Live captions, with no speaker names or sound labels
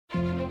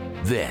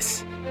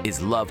This is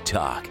Love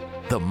Talk,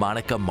 the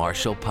Monica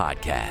Marshall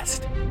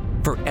Podcast.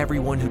 For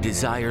everyone who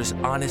desires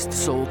honest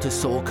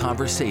soul-to-soul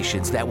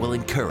conversations that will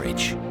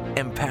encourage,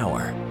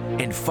 empower,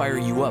 and fire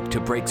you up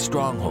to break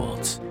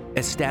strongholds,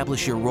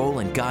 establish your role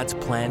in God's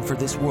plan for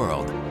this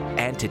world,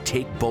 and to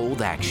take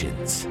bold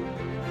actions.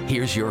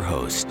 Here's your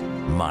host,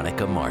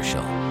 Monica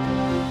Marshall.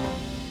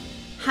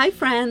 Hi,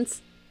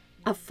 friends.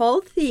 A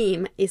fall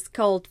theme is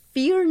called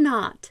Fear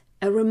Not,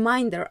 a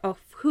reminder of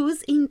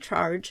who's in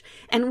charge,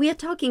 and we are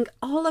talking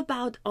all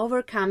about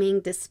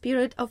overcoming the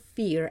spirit of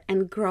fear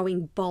and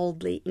growing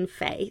boldly in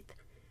faith.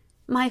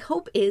 My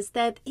hope is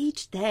that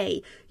each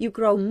day you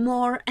grow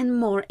more and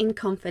more in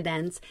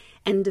confidence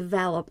and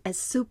develop a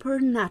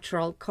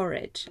supernatural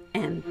courage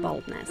and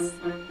boldness.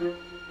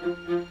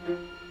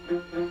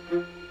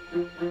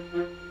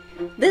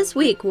 This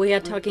week we are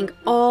talking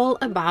all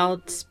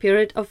about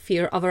spirit of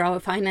fear over our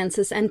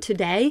finances, and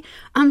today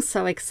I'm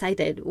so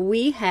excited.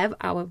 We have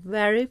our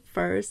very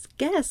first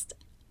guest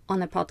on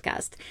the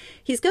podcast.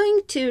 He's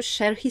going to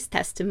share his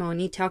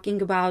testimony,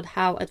 talking about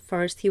how at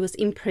first he was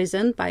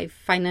imprisoned by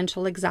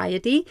financial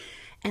anxiety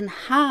and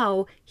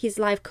how his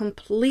life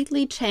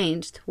completely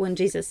changed when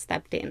Jesus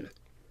stepped in.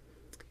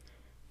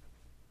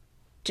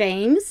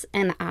 James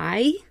and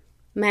I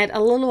met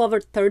a little over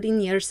 13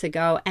 years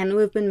ago, and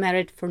we've been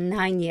married for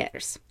 9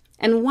 years.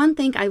 And one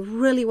thing I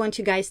really want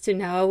you guys to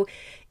know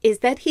is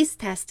that his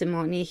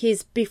testimony,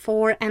 his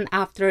before and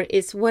after,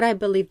 is what I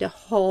believe the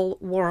whole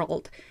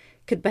world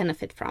could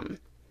benefit from.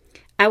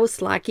 I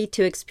was lucky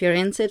to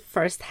experience it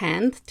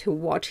firsthand, to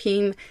watch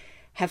him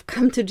have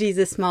come to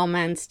Jesus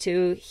moments,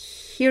 to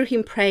hear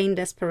him pray in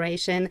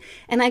desperation,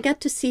 and I got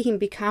to see him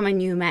become a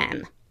new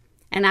man.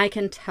 And I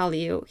can tell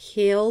you,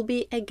 he'll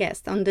be a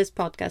guest on this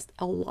podcast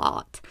a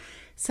lot.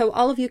 So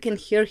all of you can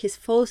hear his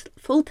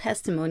full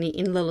testimony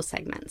in little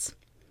segments.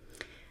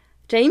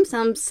 James,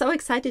 I'm so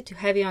excited to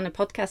have you on a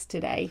podcast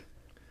today.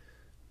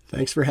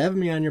 Thanks for having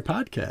me on your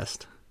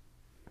podcast.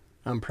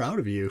 I'm proud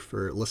of you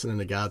for listening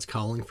to God's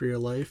calling for your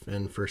life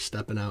and for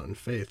stepping out in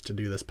faith to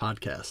do this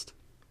podcast.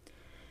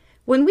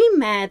 When we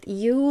met,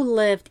 you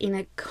lived in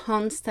a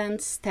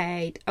constant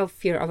state of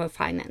fear over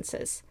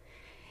finances.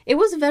 It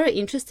was very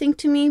interesting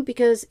to me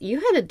because you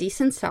had a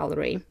decent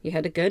salary, you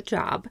had a good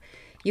job,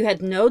 you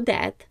had no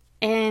debt,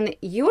 and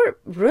you were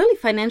really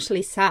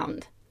financially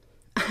sound.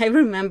 I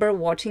remember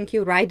watching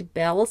you write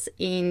bills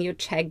in your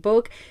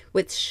checkbook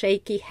with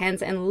shaky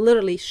hands and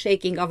literally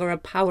shaking over a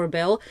power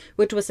bill,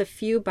 which was a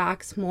few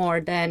bucks more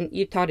than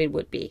you thought it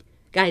would be.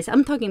 Guys,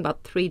 I'm talking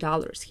about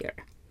 $3 here.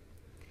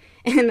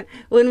 And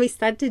when we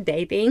started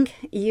dating,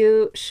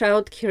 you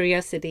showed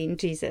curiosity in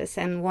Jesus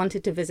and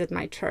wanted to visit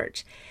my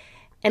church.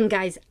 And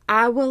guys,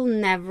 I will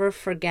never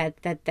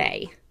forget that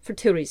day for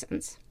 2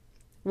 reasons.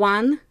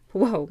 One,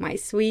 whoa, my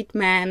sweet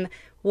man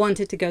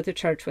wanted to go to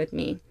church with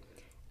me.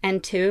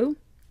 And 2,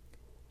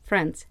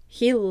 friends,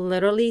 he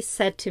literally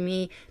said to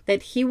me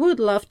that he would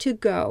love to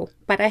go,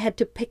 but I had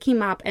to pick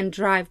him up and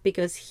drive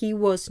because he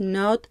was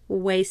not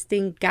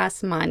wasting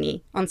gas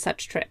money on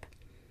such trip.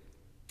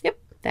 Yep,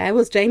 that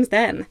was James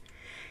then.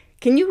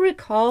 Can you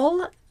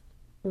recall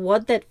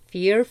what that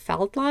fear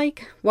felt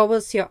like? What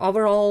was your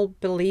overall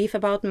belief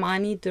about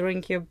money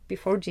during your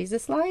before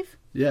Jesus life?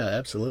 Yeah,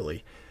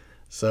 absolutely.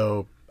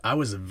 So I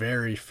was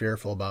very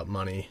fearful about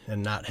money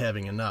and not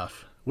having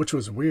enough, which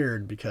was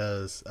weird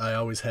because I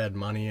always had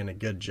money and a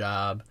good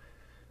job.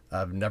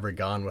 I've never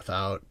gone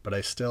without, but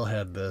I still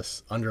had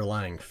this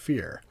underlying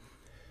fear.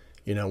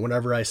 You know,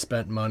 whenever I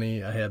spent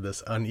money, I had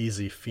this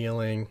uneasy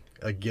feeling,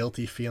 a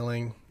guilty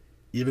feeling,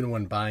 even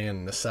when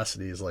buying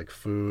necessities like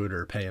food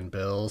or paying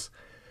bills.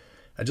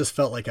 I just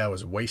felt like I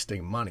was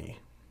wasting money.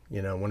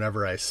 You know,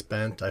 whenever I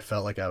spent, I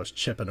felt like I was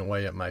chipping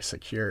away at my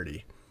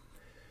security.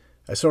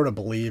 I sort of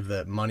believed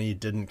that money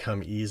didn't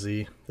come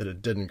easy, that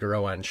it didn't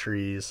grow on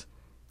trees,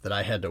 that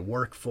I had to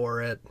work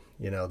for it,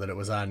 you know, that it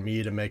was on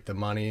me to make the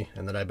money,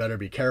 and that I better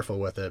be careful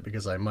with it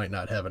because I might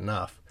not have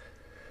enough.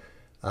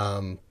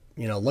 You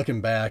know,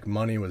 looking back,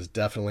 money was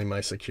definitely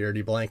my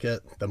security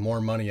blanket. The more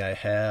money I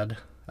had,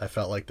 I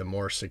felt like the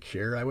more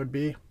secure I would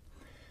be.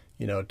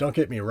 You know, don't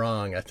get me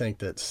wrong, I think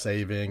that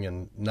saving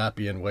and not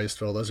being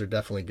wasteful, those are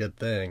definitely good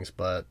things,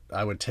 but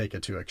I would take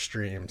it to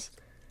extremes.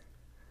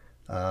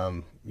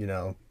 You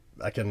know,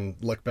 I can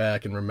look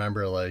back and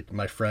remember, like,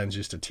 my friends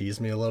used to tease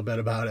me a little bit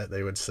about it.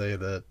 They would say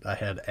that I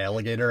had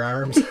alligator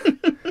arms.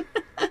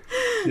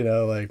 You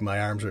know, like my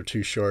arms were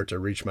too short to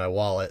reach my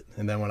wallet.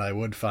 And then when I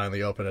would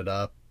finally open it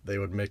up, they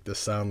would make this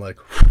sound like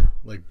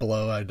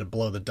I had to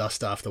blow the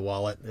dust off the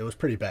wallet. It was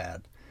pretty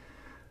bad.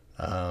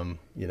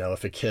 You know,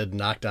 if a kid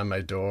knocked on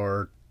my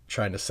door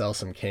trying to sell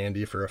some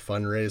candy for a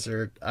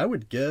fundraiser, I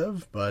would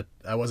give, but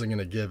I wasn't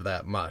going to give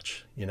that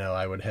much. You know,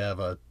 I would have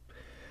a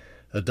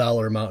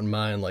dollar amount in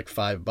mind, like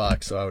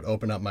 $5, so I would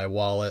open up my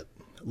wallet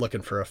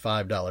looking for a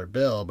 $5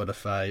 bill, but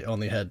if I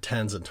only had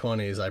 10s and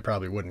 20s, I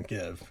probably wouldn't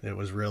give. It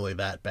was really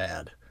that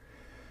bad.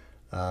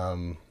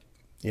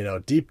 You know,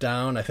 deep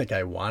down, I think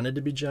I wanted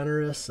to be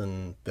generous,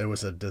 and there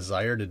was a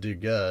desire to do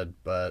good,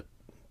 but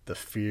the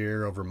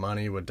fear over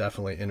money would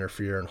definitely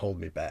interfere and hold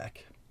me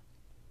back.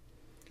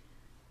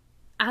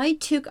 I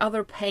took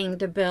over paying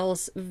the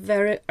bills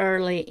very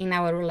early in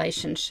our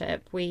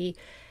relationship. We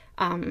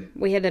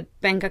had a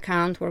bank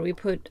account where we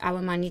put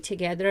our money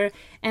together,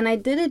 and I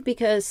did it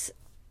because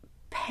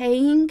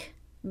paying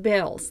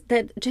bills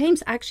that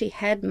James actually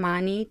had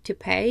money to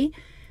pay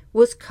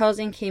was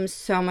causing him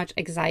so much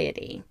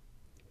anxiety.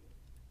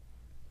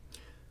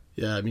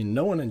 Yeah, I mean,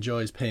 no one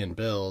enjoys paying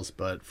bills,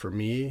 but for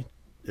me,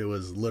 it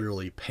was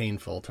literally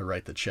painful to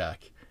write the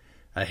check.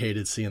 I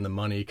hated seeing the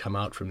money come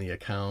out from the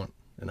account,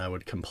 and I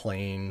would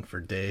complain for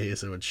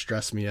days. It would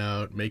stress me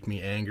out, make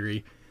me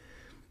angry.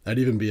 I'd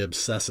even be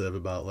obsessive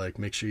about, like,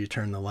 make sure you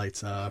turn the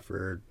lights off,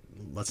 or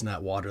let's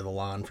not water the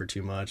lawn for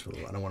too much.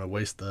 I don't want to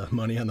waste the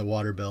money on the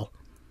water bill.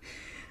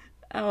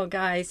 Oh,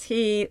 guys,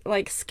 he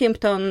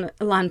skimped on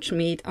lunch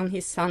meat on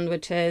his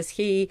sandwiches.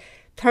 He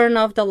turned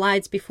off the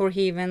lights before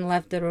he even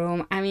left the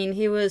room. I mean,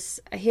 he was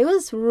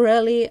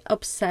really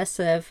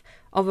obsessive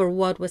over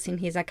what was in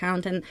his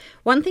account. And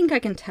one thing I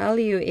can tell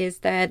you is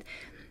that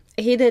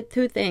he did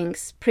two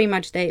things pretty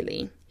much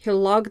daily. He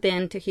logged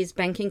in to his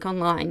banking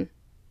online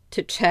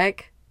to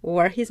check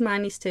where his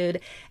money stood,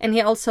 and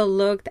he also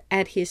looked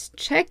at his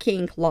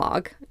checking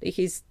log,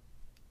 his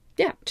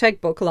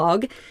checkbook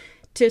log,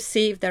 to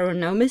see if there were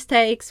no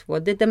mistakes.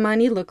 What did the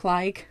money look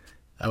like?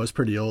 I was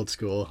pretty old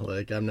school.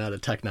 Like, I'm not a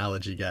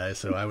technology guy,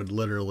 so I would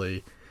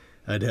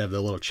I'd have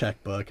the little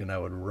checkbook and I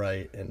would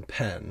write in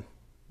pen.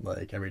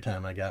 Like, every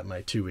time I got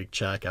my 2-week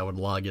check, I would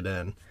log it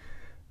in.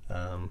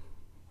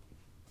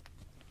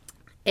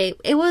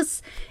 It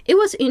was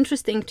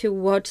interesting to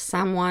watch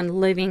someone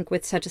living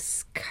with such a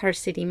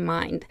scarcity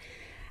mind.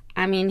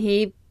 I mean,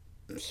 he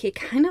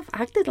kind of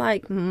acted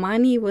like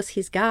money was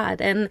his god,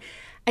 and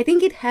I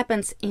think it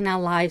happens in our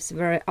lives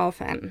very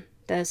often.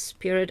 The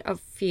spirit of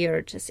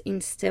fear just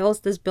instills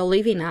this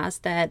belief in us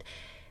that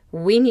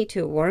we need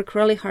to work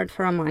really hard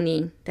for our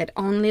money, that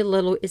only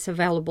little is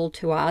available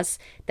to us,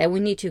 that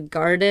we need to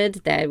guard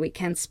it, that we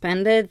can't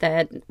spend it,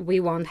 that we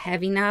won't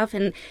have enough.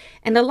 And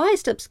the lie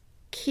just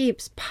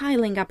keeps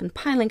piling up and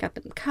piling up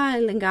and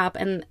piling up.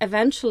 And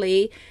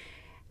eventually,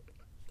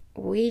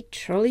 we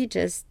truly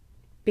just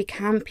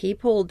become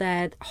people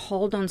that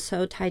hold on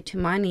so tight to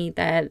money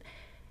that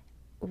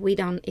we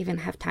don't even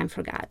have time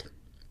for God.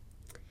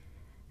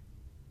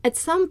 At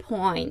some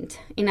point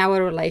in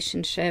our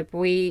relationship,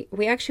 we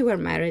actually were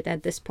married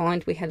at this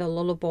point. We had a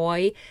little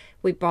boy.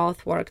 We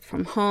both worked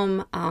from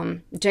home.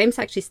 James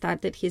actually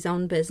started his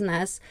own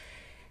business.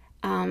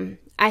 I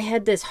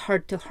had this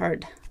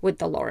heart-to-heart with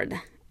the Lord.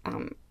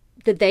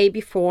 The day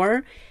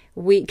before,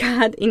 we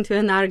got into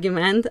an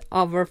argument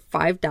over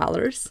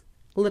 $5,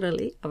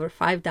 literally over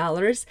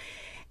 $5.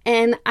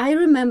 And I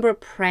remember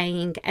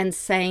praying and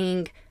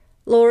saying,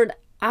 Lord,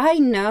 I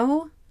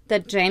know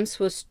that James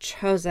was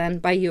chosen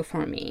by you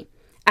for me.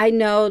 I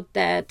know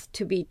that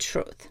to be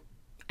truth.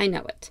 I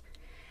know it.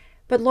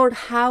 But Lord,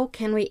 how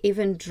can we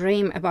even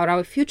dream about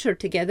our future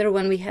together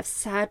when we have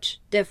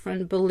such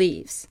different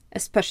beliefs,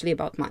 especially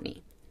about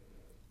money?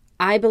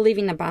 I believe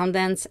in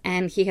abundance,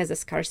 and he has a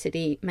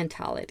scarcity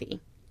mentality.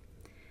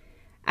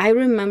 I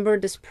remember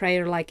this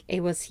prayer like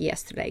it was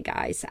yesterday,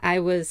 guys. I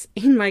was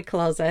in my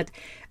closet,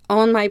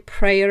 on my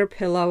prayer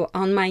pillow,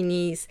 on my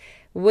knees,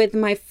 with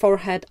my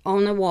forehead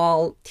on a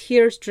wall,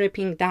 tears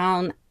dripping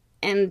down,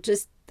 and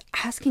just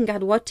asking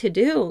God what to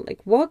do. Like,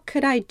 what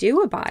could I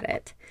do about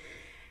it?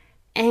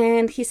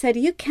 And he said,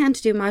 you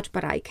can't do much,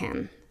 but I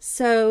can.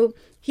 So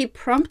he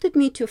prompted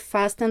me to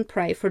fast and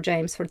pray for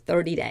James for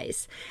 30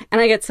 days.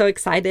 And I got so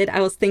excited. I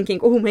was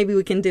thinking, oh, maybe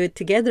we can do it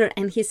together.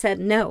 And he said,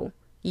 no,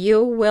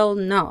 you will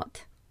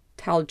not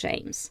tell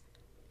James.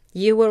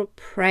 You will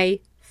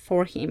pray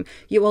for him.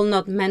 You will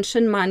not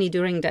mention money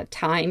during that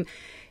time.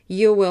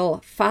 You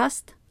will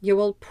fast, you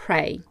will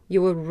pray, you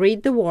will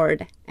read the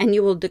word, and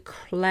you will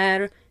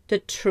declare the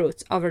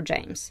truth over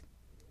James.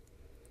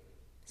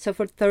 So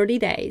for 30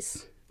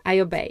 days, I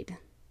obeyed.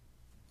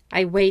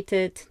 I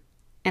waited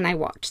and I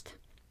watched.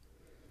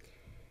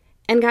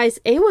 And guys,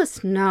 it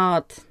was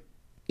not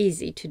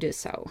easy to do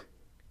so.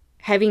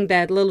 Having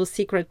that little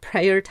secret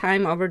prayer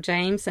time over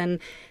James and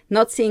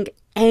not seeing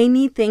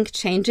anything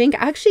changing.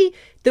 Actually,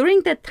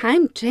 during that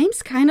time,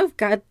 James kind of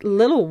got a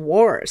little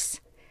worse.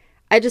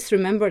 I just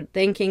remember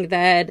thinking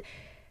that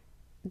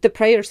the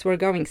prayers were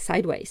going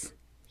sideways.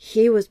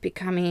 He was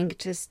becoming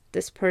just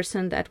this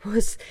person that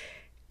was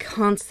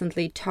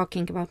constantly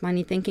talking about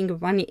money, thinking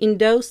of money. In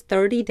those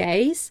 30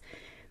 days,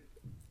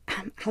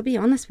 I'll be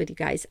honest with you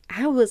guys,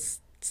 I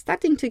was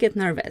starting to get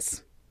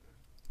nervous.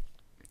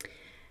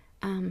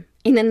 In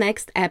the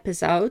next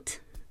episode,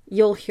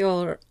 you'll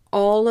hear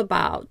all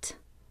about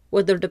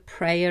whether the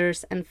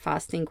prayers and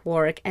fasting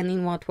work and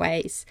in what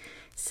ways.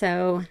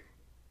 So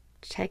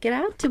check it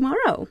out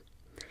tomorrow.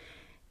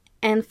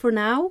 And for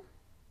now,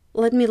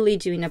 let me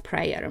lead you in a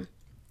prayer.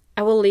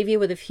 I will leave you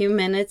with a few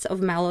minutes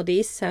of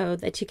melody so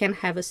that you can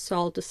have a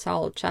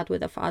soul-to-soul chat with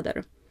the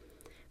Father.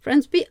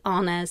 Friends, be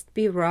honest,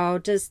 be raw,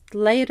 just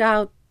lay it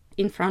out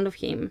in front of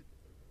Him.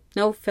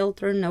 No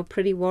filter, no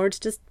pretty words,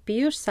 just be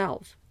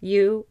yourself,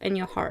 you and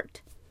your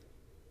heart.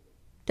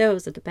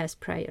 Those are the best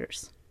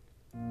prayers.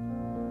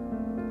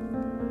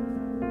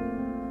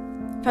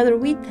 Father,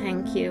 we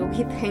thank you.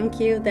 We thank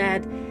you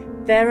that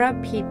there are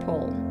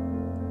people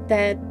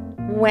that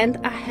went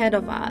ahead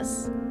of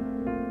us,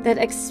 that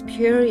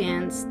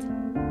experienced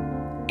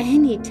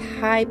any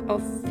type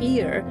of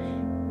fear,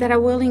 that are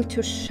willing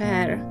to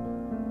share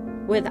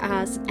with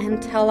us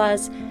and tell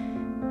us,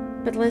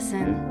 but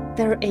listen,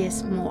 there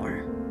is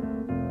more.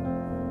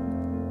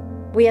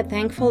 We are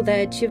thankful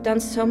that you've done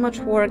so much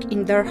work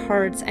in their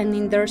hearts and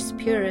in their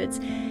spirits,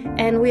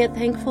 and we are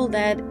thankful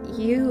that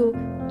you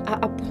are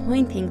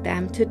appointing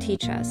them to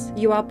teach us.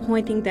 You are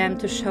appointing them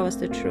to show us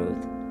the truth.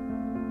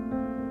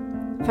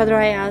 Father,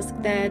 I ask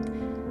that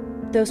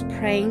those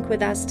praying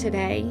with us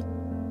today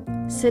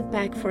sit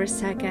back for a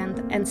second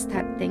and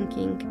start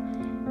thinking,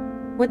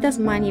 what does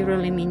money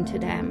really mean to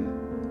them?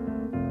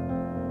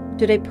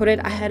 Do they put it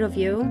ahead of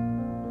you?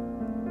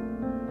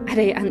 Are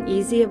they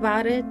uneasy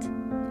about it?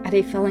 Are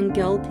they feeling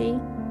guilty?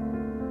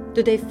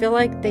 Do they feel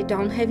like they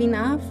don't have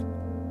enough?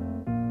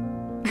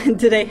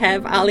 Do they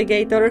have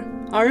alligator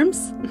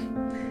arms?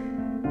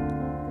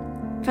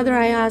 Father,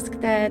 I ask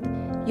that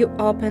you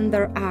open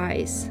their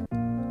eyes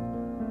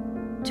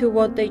to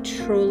what they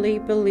truly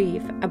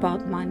believe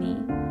about money.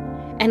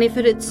 And if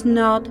it's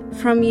not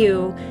from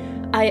you,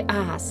 I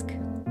ask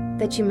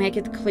that you make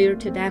it clear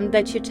to them,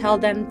 that you tell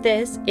them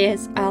this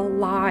is a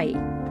lie,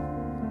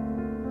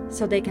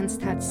 so they can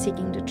start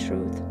seeking the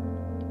truth.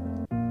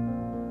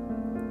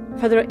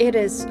 Father, it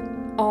is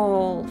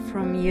all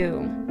from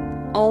you.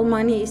 All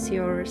money is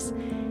yours,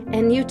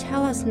 and you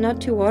tell us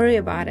not to worry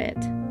about it.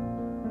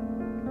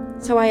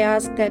 So I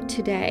ask that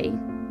today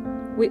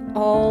we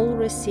all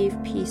receive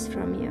peace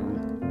from you.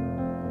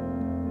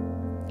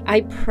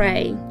 I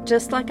pray,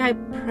 just like I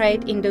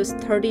prayed in those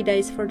 30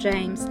 days for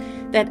James,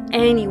 that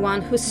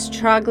anyone who's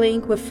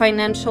struggling with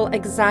financial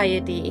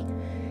anxiety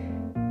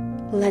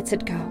lets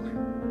it go.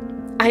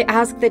 I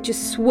ask that you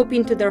swoop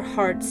into their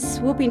hearts,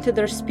 swoop into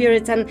their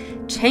spirits, and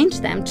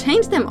change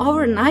them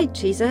overnight,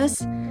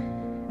 Jesus.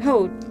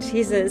 Oh,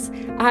 Jesus,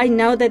 I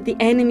know that the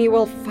enemy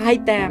will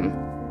fight them.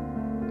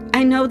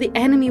 I know the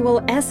enemy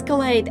will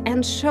escalate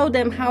and show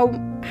them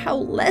how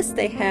less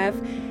they have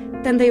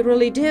than they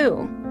really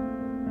do.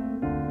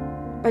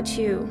 But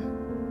you,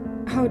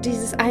 oh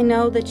Jesus, I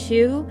know that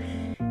you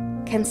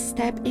can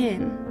step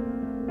in,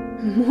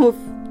 move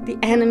the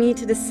enemy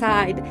to the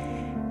side,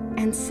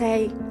 and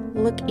say,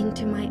 look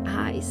into my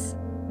eyes.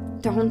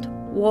 Don't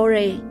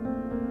worry,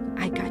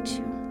 I got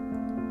you.